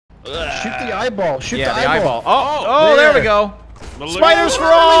Shoot the eyeball. Shoot the eyeball. eyeball. Oh, there we go. Spiders for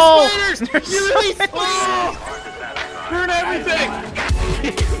all! Spiders! You release! Oh! Burn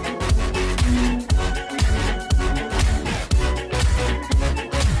everything!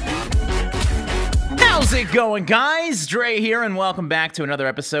 How's it going, guys? Drae here, and welcome back to another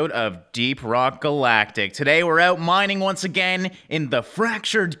episode of Deep Rock Galactic. Today, we're out mining once again in the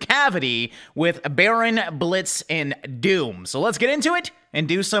Fractured Cavity with Baron, Blitz, and Doom. So let's get into it and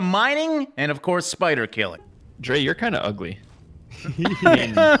do some mining and, of course, spider killing. Drae, you're kind of ugly.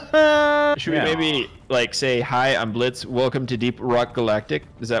 Should we maybe like say, hi, I'm Blitz, welcome to Deep Rock Galactic?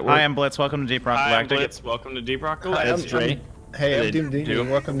 Does that work? Hi, I'm Blitz, welcome to Deep Rock Galactic. Hi, I'm Blitz, welcome to Deep Rock Galactic. That's Drae. Hey, I'm Doom.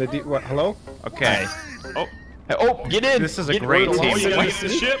 Welcome to Deep Rock. Hello? Okay. Oh, get in! This is a great team. You gotta get the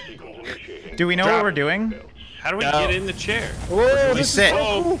ship. Do we know what we're doing? How do we get in the chair? Whoa, You sit.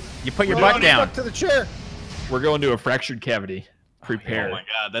 You put your butt down. Stuck to the chair. We're going to a fractured cavity. Prepare. Oh my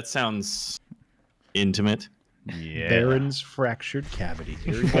god, that sounds intimate. Yeah. Baron's Fractured Cavity.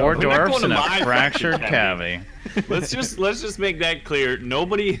 Here we Four go. dwarfs in a my fractured fractured cavity. let's just make that clear.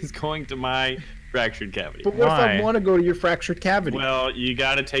 Nobody is going to my fractured cavity. But what if Why? I want to go to your Fractured Cavity? Well, you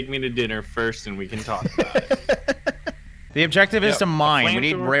gotta take me to dinner first, and we can talk about it. The objective is to mine. We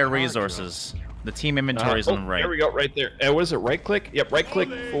need Flamethrower rare power resources. The team inventory is on the right. There we go, right there. What is it, right click? Yep, right click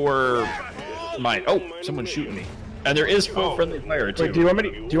for mine. Oh, someone's shooting me. And there is full friendly fire, too. Wait, do you want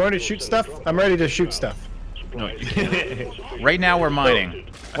me to shoot stuff? I'm ready to shoot stuff. No, you can't. Right now we're mining.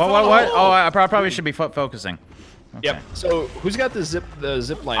 What? Oh, I probably should be focusing. Okay. Yep, so who's got the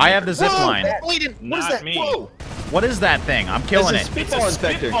zip line? I have the zip line. What is Not that? me. Whoa! What is that thing? I'm killing It's it. a spitball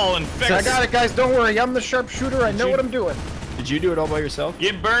inspector. Spitball I infected. got it, guys. Don't worry. I'm the sharpshooter. I know what I'm doing. Did you do it all by yourself?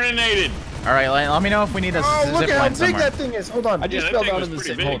 Get burninated. All right, let me know if we need a Oh, look zip at how line big somewhere. that thing is. Hold on. I just that fell thing down was in the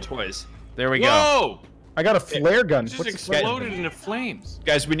pretty same hole big. twice. There we go. Whoa! I got a flare gun. It just What's a flare gun? exploded into flames.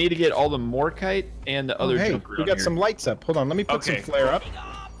 Guys, we need to get all the morkite and the other Hey, junk we around got here. some lights up. Hold on. Let me put Okay. some flare up.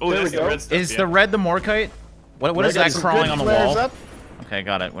 Oh, There that's we the go. red stuff. Is yeah. the red the morkite? What I is got that some crawling good on the flares wall? up. Okay,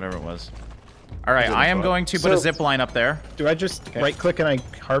 got it. Whatever it was. All right, I am going to put a So- zip line up there. Do I just right click and I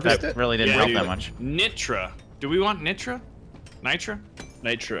harvest That it? really didn't Yeah, help dude. that much. Nitra. Do we want Nitra? Nitra?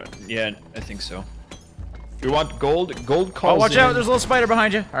 Nitro. Yeah, I think so. We want gold. Gold calls Oh, watch in. out! There's a little spider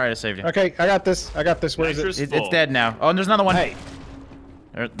behind you. All right, I saved you. Okay, I got this. Where is Nitrous it? It's dead now. Oh, and there's another one. Hey.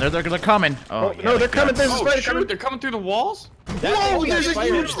 They're coming. Oh, yeah, no, they're coming. There's a Oh, spider shoot, coming. they're coming through the walls? Whoa, there's a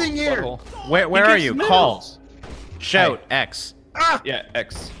huge thing here. Where are you? gets Call. medals. Shout. X. Yeah,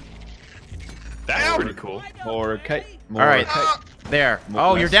 X. That's pretty cool. Morkite. All right. There.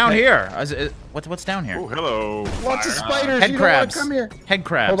 Oh, you're down Hey. here. What's down here? Oh, hello. Lots of fire. spiders. Head you crabs. Don't want to come here. Head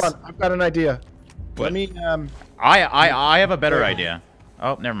crabs. Hold on, I've got an idea. What? Let me I have a better idea.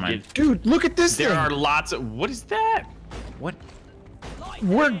 Oh, never mind. dude, look at this There thing. are lots of. What is that? What?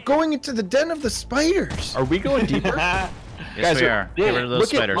 We're going into the den of the spiders. Are we going deeper? Yes, Guys, we are. Get rid of those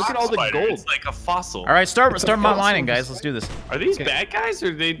look at- spiders. look at all the Spider, gold. It's like a fossil. All right, start It's a mining, fossil. guys. Let's do this. Are these bad guys,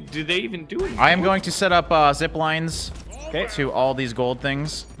 or do they even do anything? I am going to set up zip lines Okay. to all these gold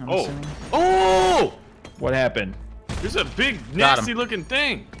things. I'm Oh. assuming. Oh! What happened? There's a big, Got 'em. nasty-looking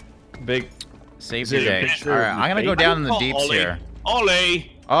thing. Big. Save Is your it a day. picture All of right, the I'm gonna go baby? down in the Oh, deeps Ole. here. Ole.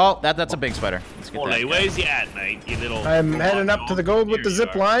 Oh, that's a big spider. Let's get Ole, that guy. where's you at, mate? You little. I'm heading up to the gold with Here the you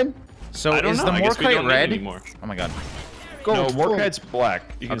zip are. line. So I don't is know. the I guess we morkite don't need red? anymore. Oh my god. Gold. No, full. morkite's black.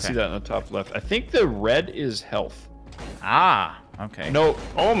 You can Okay. see that on the top left. I think the red is health. Ah. Okay. No,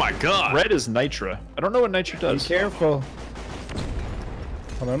 Oh my god. red is nitra. I don't know what nitra Be does. careful.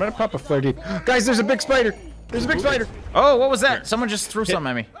 Hold on, I'm gonna pop a flare deep. Guys, there's a big spider. There's a big spider. Oh, what was that? Someone just threw something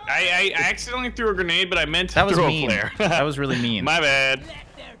at me. I accidentally threw a grenade, but I meant to That was throw mean. a flare. That was really mean. My bad.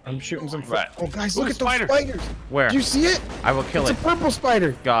 I'm shooting some. Right. Oh, guys, Ooh, look at those spider. spiders. Where? Do you see it? I will kill It's it. a purple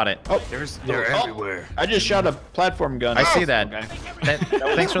spider. Got it. Oh, They're everywhere. I just shot a platform gun. I see that. Okay.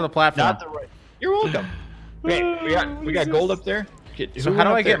 Thanks for the platform. Not the right. You're welcome. Okay, we got gold up there. Okay, So who how do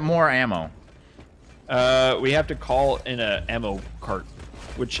went I up get there? more ammo? We have to call in a ammo cart,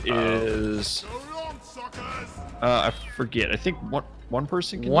 which is I forget. I think one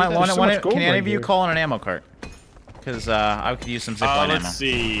person can do that. There's so much gold Can any right of you here. call in an ammo cart? Because I could use some zipline ammo. Let's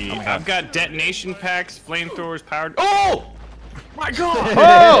see. my God. I've got detonation packs, flamethrowers, powered. Oh! My god!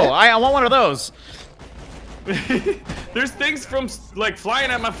 Oh, I want one of those. There's things from like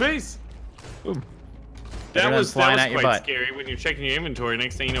flying at my face. Boom. Better That than was flying at your quite butt. scary when you're checking your inventory.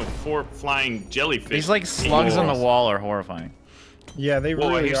 Next thing you know, 4 flying jellyfish. These like slugs on the Eagles. wall are horrifying. yeah, they Whoa,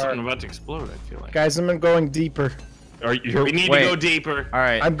 I really hear are. something about to explode. I feel like. Guys, I'm going deeper. We need Wait. to go deeper. All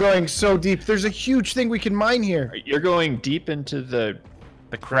right. I'm going so deep. There's a huge thing we can mine here. You're going deep into the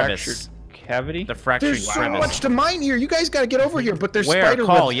The crevice. fractured cavity. The fractured There's so crevice. much to mine here. You guys got to get over here. But there's Where? spider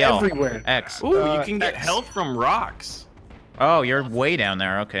Call, webs yell. everywhere. X. Ooh, you can get X. health from rocks. Oh, you're way down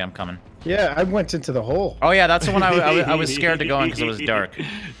there. Okay, I'm coming. Yeah, I went into the hole. Oh yeah, that's the one I was scared to go in because it was dark.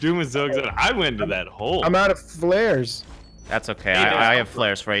 Doom is so excited. I went to that hole. I'm out of flares. That's okay. I have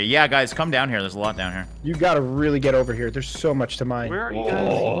flares for you. Yeah, guys, come down here. There's a lot down here. You got to really get over here. There's so much to mine. Where are you guys?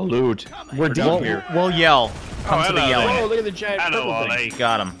 Oh, loot. We're deep We'll, here. we'll yell. Come to the hello yelling. there. Oh, look at the giant Hello, purple thing. Ollie.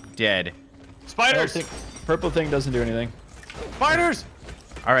 Got him. Dead. Spiders! Purple thing doesn't do anything. Spiders!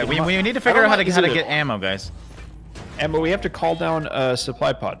 All right, we need to figure I out how don't to like- get ammo, guys. Emma, we have to call down a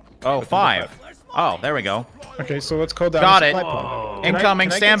supply pod. Oh, 5. Oh, there we go. Okay, so let's call down. Got the it. supply pod. Incoming.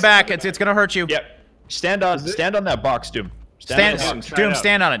 can I Stand get back. It's gonna hurt you. Yep. Stand on that box, Doom. Stand. on the box. Try Doom, it out.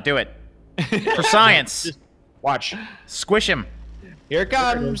 stand on it. Do it. For science. Just watch. Squish him. Here it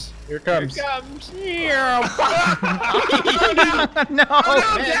comes. Here it comes. Here it comes. No.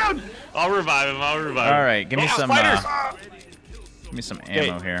 Down! I'll revive him. I'll revive him. All right, give me some. Spiders! Give me some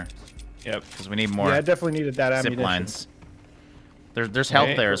ammo here, Yep. because we need more Yeah, I definitely needed that zip ammunition. lines. There's health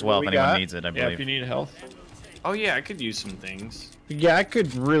Okay, there as well what if we anyone got? needs it. I Yeah, if you believe. need health. Oh yeah, I could use some things. Yeah, I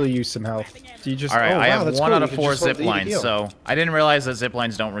could really use some health. Do you just? All right, oh, I wow, have that's 1 cool. out You of can 4 just hold zip E to lines, heal. so I didn't realize that zip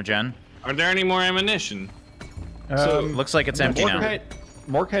lines don't regen. Are there any more ammunition? Looks like it's empty now.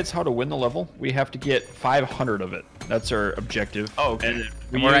 Morkite's how to win the level. We have to get 500 of it. That's our objective. Oh, okay. And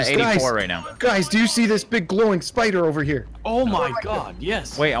we We're at use 84 Guys. right now. Guys, do you see this big glowing spider over here? Oh my god,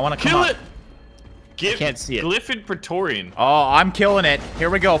 yes. Wait, I want to come Kill up. it! Get can't see it. Glyphid Praetorian. Oh, I'm killing it. Here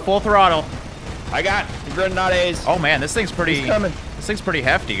we go, full throttle. I got the Dreadnought. Oh man, this thing's pretty. He's coming. This thing's pretty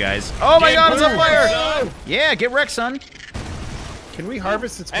hefty, guys. Oh my Get God, it's on moved, fire! son. Yeah, get wrecked, son. Can we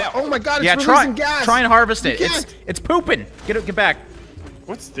harvest its? Ow. Oh my God! It's Yeah, releasing gas. try and harvest it. You It's can't. pooping. Get back.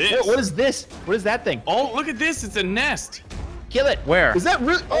 What's this? What is this? What is that thing? Oh, look at this. It's a nest. Kill it. Where? Is that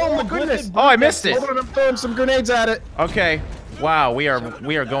really? Oh my goodness! Oh, I missed it. Hold on, I'm throwing some grenades at it. Okay. Wow, we are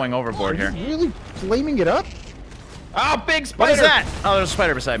going overboard Are here. you really flaming it up? Oh, big spider. What is that? Oh, there's a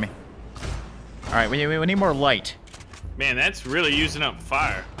spider beside me. All right, we need more light. Man, that's really using up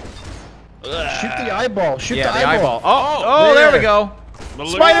fire. Shoot the eyeball. Shoot Yeah, the eyeball. Oh, there we there. go. But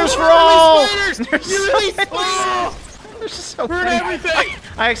look- Spiders for Oh, all. Spiders! They're You so- released spiders! They're just so Burn funny. everything!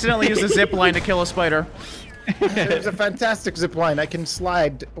 I accidentally used a zip line to kill a spider. There's a fantastic zip line. I can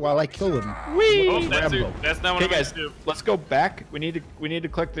slide while I kill him. Oh, that's not what Okay, I'm guys, gonna do. let's go back. We need to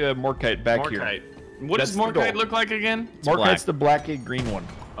collect the Morkite back here. Morkite. What That's does the Morkite goal. look like again? black. Morkite's the black egg green one.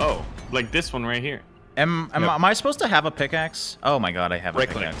 Oh, like this one right here. Am I supposed to have a pickaxe? Oh my God, I have a Right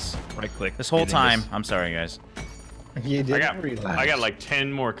click. pickaxe. Right click. This whole And then time. this. I'm sorry, guys. You didn't I realize. got like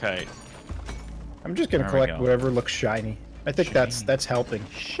 10 Morkite. I'm just gonna There we collect go. whatever looks shiny. I think that's helping.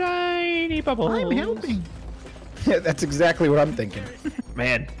 Shiny bubbles. I'm helping. Yeah, that's exactly what I'm thinking.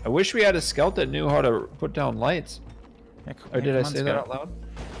 Man, I wish we had a scout that knew how to put down lights. Or did I say that out loud?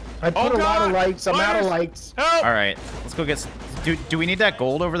 I put a lot of God! lights. I'm out of Spiders! lights. Help! All right, let's go get. Do we need that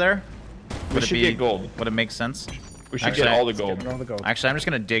gold over there? We should get gold. Would it make sense? We should Actually, get all the Give gold. it all the gold. Actually, I'm just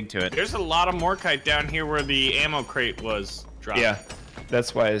gonna dig to it. There's a lot of Morkite down here where the ammo crate was dropped. Yeah,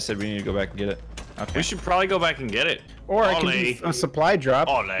 that's why I said we need to go back and get it. Okay. We should probably go back and get it. Or I can Ollie. do a supply drop.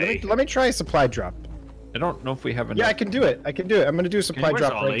 Ollie. Let me try a supply drop. I don't know if we have enough. Yeah, I can do it. I can do it. I'm gonna do a supply Where's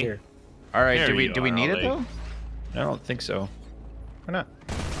drop Ollie? right here. All right. There Do we you need are, it though? Ollie. I don't think so. Why not?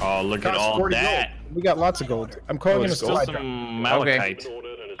 Oh, look at Costs all 40 that. gold. We got lots of gold. I'm calling it a Still supply drop. some malachite.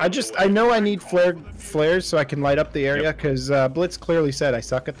 I know I need flares so I can light up the area because Blitz clearly said I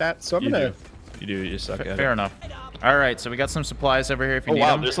suck at that. So I'm You gonna. do. You do. You suck at Fair it. enough. All right. So we got some supplies over here if you Oh, need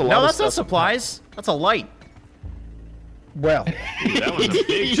wow, them. there's a lot No, of that's not stuff. supplies. That's a light. Well, Ooh, that was a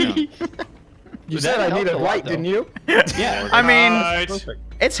big chunk. you But said that I helped needed a lot, light, though. didn't you? Yeah. I mean, Right.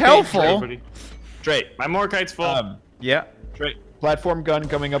 it's helpful. Everybody. Dread. My Morkite's full. Yeah. Dread. Platform gun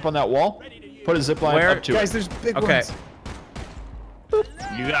coming up on that wall. Put a zip line Where- up to Guys, it. there's big Okay. ones.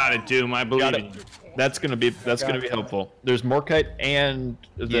 You got it, Doom. I believe Got in it. you. That's gonna be helpful. There's Morkite and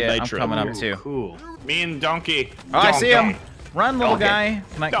the Yeah, I'm nitro. coming up too. Cool. Me and Donkey. Oh, I see him. Donkey. Run, little Donkey. guy.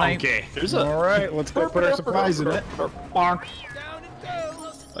 Can I- Donkey. There's a. All right, let's go put our supplies in it. Look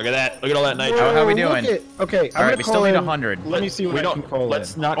at that. Look at all that nitro. How we Whoa, doing? look it. Okay, I'm All right, gonna we call still need in- 100. Let me see what We I don't. can call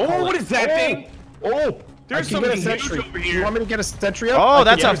Let's in. not. Oh, call what it. is that thing? Oh, There's I can get a something sentry. huge over You here. want me to get a sentry up? Oh, I can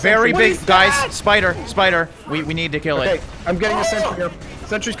that's get a very sentry. big guys. Spider. We need to kill Okay, it. I'm getting a sentry up.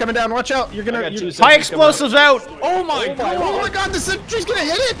 Sentry's coming down. Watch out. You're I gonna. got two You, High sentries coming up. explosives out. Oh my oh my god! God! The sentry's gonna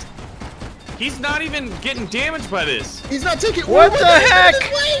hit it. He's not even getting damaged by this. He's not taking. What Oh, the my God, heck?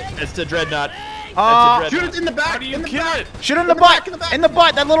 this way! It's the Dreadnought. Uh, That's a Shoot Dreadnought. it in the back. How do you in the kill back. it? Shoot in the back, butt. in the back. In the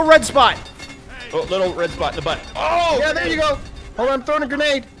butt. That little red spot. Oh, little red spot in the butt. Oh! Yeah, there you go. Hold on, I'm throwing a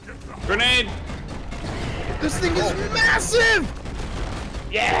grenade. Grenade! This thing is massive!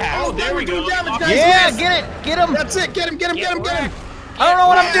 Yeah! Oh, there we go. Damage, guys. Yeah, Yes. get it! Get him! That's it. Get him. Get him. Get him. Get him. I don't know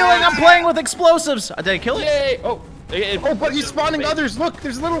what I'm doing. I'm playing with explosives. Did I kill it? Yay! Oh, Oh, but he's spawning others. Look,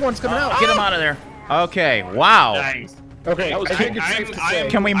 there's little ones coming out. Get him out of there. Okay. Wow. Nice. Okay, was I think it's safe to say.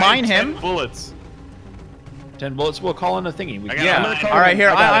 Can we mine him? 10 bullets. 10 bullets. We'll call in a thingy. We I can- got Yeah. mine. All right, here.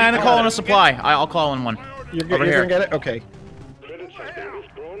 I got it. I'm gonna call in a supply. I'll call in one. You're Over here. gonna get it? Okay.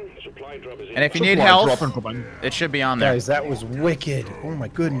 And if you need Supply health, dropping from mine. it should be on there. Guys, that was wicked. Oh my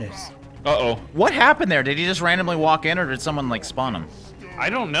goodness. Uh-oh. What happened there? Did he just randomly walk in, or did someone like spawn him? I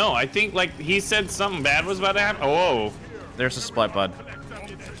don't know. I think like he said something bad was about to happen. Oh, whoa. There's a supply pod.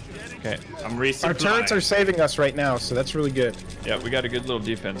 Okay. I'm Our resupplying. turrets are saving us right now, so that's really good. Yeah, we got a good little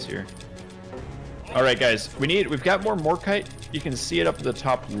defense here. All right, guys. We've got more Morkite. You can see it up at the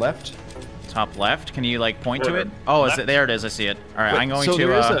top left. Top left. Can you like point to it? Oh, is it? There it is. I see it. All right, I'm going so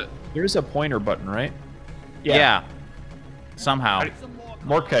to. there is a pointer button, right? Yeah. Somehow.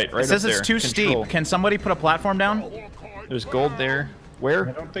 Morkite right It says up it's there. too Control. steep. Can somebody put a platform down? There's gold there. I Where?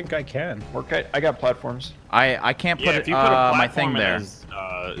 don't think I can. Morkite. I got platforms. I can't Yeah, put if you put a my thing platform in there. as,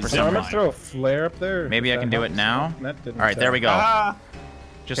 For So some I'm gonna reason. throw a flare up there. Maybe if I can that do it helps. now. That didn't All right, there we go. Ah,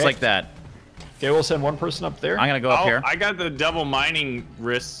 Just Okay. like that. Okay, we'll send one person up there. I'm gonna go up here. I got the double mining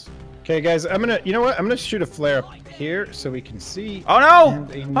wrists. Okay, guys, you know what? I'm gonna shoot a flare up here so we can see. Oh no!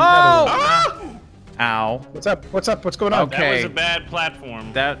 And another one. Oh! Ow. What's up? What's up? What's going on? Okay. That was a bad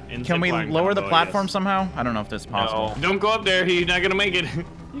platform. Can we zipline lower the combo, platform yes. somehow? I don't know if this is possible. Don't go up there. You're not gonna make it.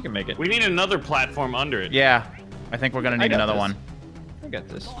 You can make it. We need another platform under it. Yeah. I think we're gonna need got another this. one. I got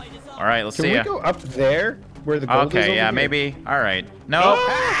this. All right, let's Can see we ya. go up there where the gold is? Okay, over yeah, here? maybe. All right. No.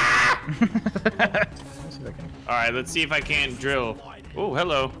 Let's see if I can- All right, let's see if I can't drill. Oh,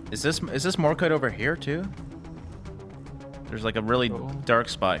 hello. Is this Morkite over here too? There's like a really dark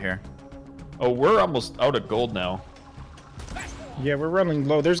spot here. Oh, we're almost out of gold now. Yeah, we're running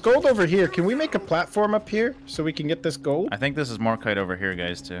low. There's gold over here. Can we make a platform up here so we can get this gold? I think this is Morkite over here,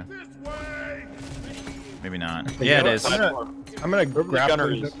 guys, too. Maybe not. You Yeah, it know what? is. I'm gonna grab gunner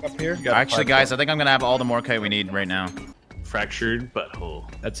those is. up here. You got Actually, platform. guys, I think I'm gonna have all the Morkite we need right now. Fractured butthole.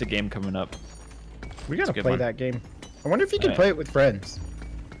 That's a game coming up. We gotta a good play one. that game. I wonder if you can Alright. play it with friends.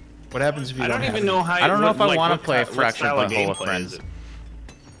 What happens if you I don't have even know how. I don't know if I like, wanna what play ki- what Fractured style of Butthole with gameplay friends. is it?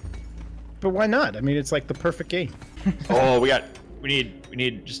 But why not? I mean, it's like the perfect game. Oh, we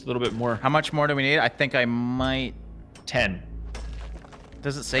need just a little bit more. How much more do we need? I think I might... 10.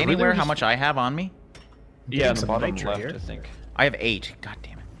 Does it say Really, anywhere we're how just- much I have on me? Yeah, on the some bottom nitro left, here. I think. I have 8. God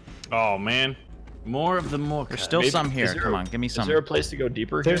damn it. Oh man, more of the more. There's still Maybe- some is here. there Come a- on, give me some. Is there a place to go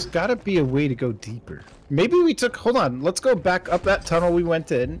deeper? There's here? gotta be a way to go deeper. Maybe we took. Hold on. Let's go back up that tunnel we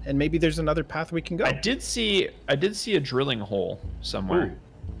went in, and maybe there's another path we can go. I did see a drilling hole somewhere. Ooh.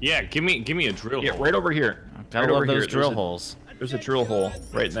 Yeah, give me a drill. Yeah, hole. right over here. Gotta right love over those here. drill holes. There's a drill hole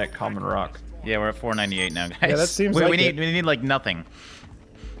right in that common rock. Yeah, we're at 498 now, guys. Yeah, that seems we like need it. we need like nothing.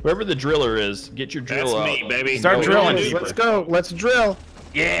 Whoever the driller is, get your drill That's out. me, baby. Start Go drilling. deeper. Let's go. Let's drill.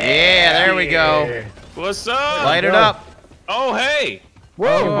 Yeah, there we go. What's up? Light it go. up. Oh hey.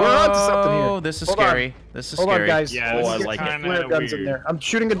 Whoa, we're on to something here. Oh, this is Hold on. scary. This is Hold scary. on, guys. Yeah, Let's this get is like some kinda flare guns in weird. there. I'm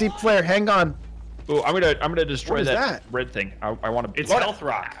shooting a deep flare. Hang on. Ooh, I'm gonna destroy What is that? red thing. I want to. It's health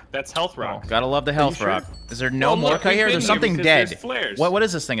rock. That's health rock. Gotta love the health sure? rock. Is there no Well, look, Morkite we've here? been There's here something because dead. there's flares. What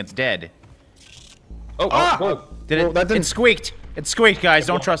is this thing? It's dead. Oh, Ah! whoa. Did Well, it? that didn't- It squeaked. It squeaked, guys.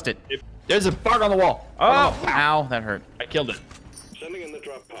 Don't trust it. There's a bug on the wall. Oh, ow, that hurt. I killed it.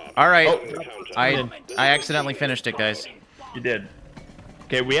 All right, Oh. I accidentally finished it, guys. You did.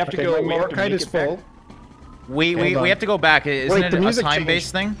 Okay, we have to Okay, go. my we have to Morkite make is it back. full. We Hold on. have to go back. Isn't Wait, it the a music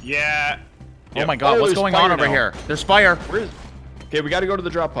time-based thing? Yeah. Oh my God, Oh, what's there's going fire on over now. here? There's fire. Where is? Okay, we got to go to the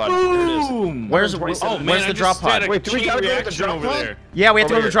drop pod. There it is. Boom. Where's Oh where's man, the I drop just had pod? a Wait, do we chain gotta go to the reaction drop over pod? there. Yeah, we have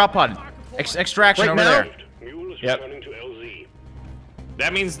to go Over to the drop pod. Extraction Right over now? there. Yep.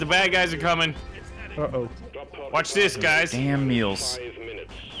 That means the bad guys are coming. Uh-oh. Watch this, guys. Damn meals.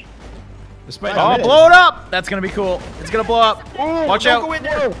 This might Oh, not be- blow it up! That's gonna be cool. It's gonna blow up. Watch out.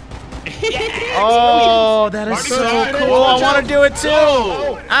 Whoa. Oh, that is Party so time. cool. I Watch want to out. do it too.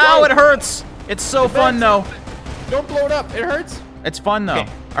 Whoa. Ow, it hurts. It's so fun though. Don't blow it up. It hurts. It's fun though. Okay.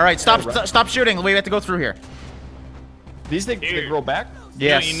 All right, stop shooting. We have to go through here. These things they Here. grow back.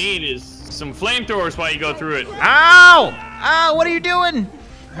 Yes. What you need is some flamethrowers while you go through it. Ow! Ow! What are you doing?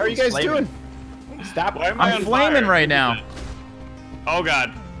 How are you guys Flaming. doing? Stop. Why am I I'm on flaming fire? right now. Oh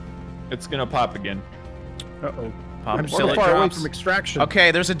god. It's gonna pop again. Uh-oh. Pop I'm until so it far away drops. from extraction.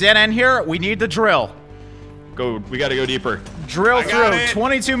 Okay, there's a dead end here. We need the drill. Go. We got to go deeper. Drill I got through. it.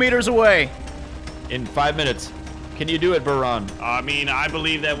 22 meters away. In 5 minutes. Can you do it, Baron? I mean, I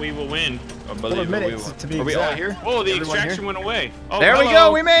believe that we will win. I 4 believe minutes to be Are we all exact. here? Oh, the Everyone extraction here? went away. Oh, There we hello.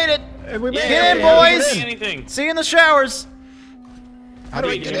 go. We made it. And we made Get it. in, Yeah, we boys. did it. Anything. See you in the showers. How do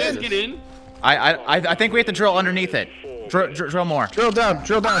we Wait, get you guys in? get in? I think we have to drill underneath it. Drill more. Drill down.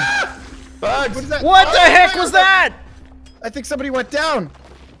 Drill down. Bugs. What is that? What Oh, the heck was that? I think somebody went down.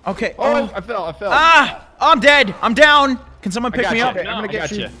 Okay. Oh, I fell. Ah! I'm dead. I'm down. Can someone pick got me you. up? Okay, I'm gonna I get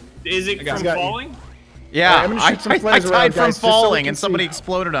got you. Is it got from you. falling? Yeah, Alright, I'm gonna shoot some I flares died around, from guys, just so we falling, can and somebody see.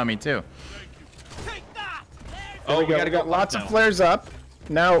 exploded on me too. Oh, we got lots of flares up.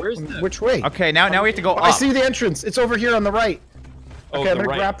 Now, Where's the- which way? Okay, now we have to go Oh, I up. see the entrance. It's over here on the right. Oh, Okay, I'm the gonna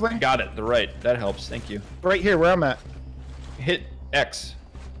right. grappling. Got it. The right. That helps. Thank you. Right here, where I'm at. Hit X.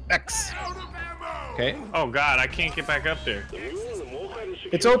 X. Okay. Oh God, I can't get back up there.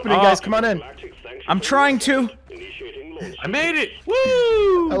 It's opening, guys. Come on in. I'm trying to. I made it!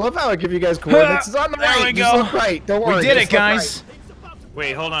 Woo! I love how I give you guys coordinates. It's on the There right. we Just go. look right. Don't worry. We did it, just look guys.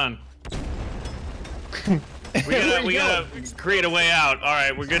 Wait, hold on. We gotta create a way out. All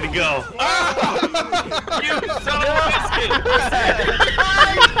right, we're good to go. Oh! You son of a biscuit!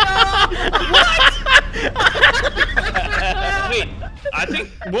 Wait, I think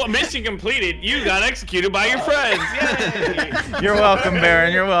mission completed. You got executed by your friends. Yay! You're welcome,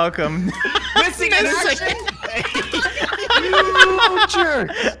 Baron. You're welcome. Missing in action. You jerk.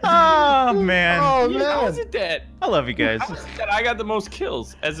 Oh man. Oh, How is man. it dead? I love you guys. How is it that I got the most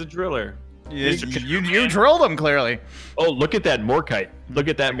kills as a driller? You drilled them clearly. Oh, look at that Morkite. Look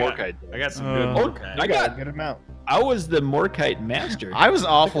at that Morkite. I got some Oh. good. Oh, Okay. I got. Get him out. I was the Morkite master. I was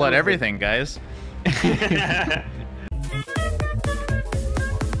awful at everything, guys.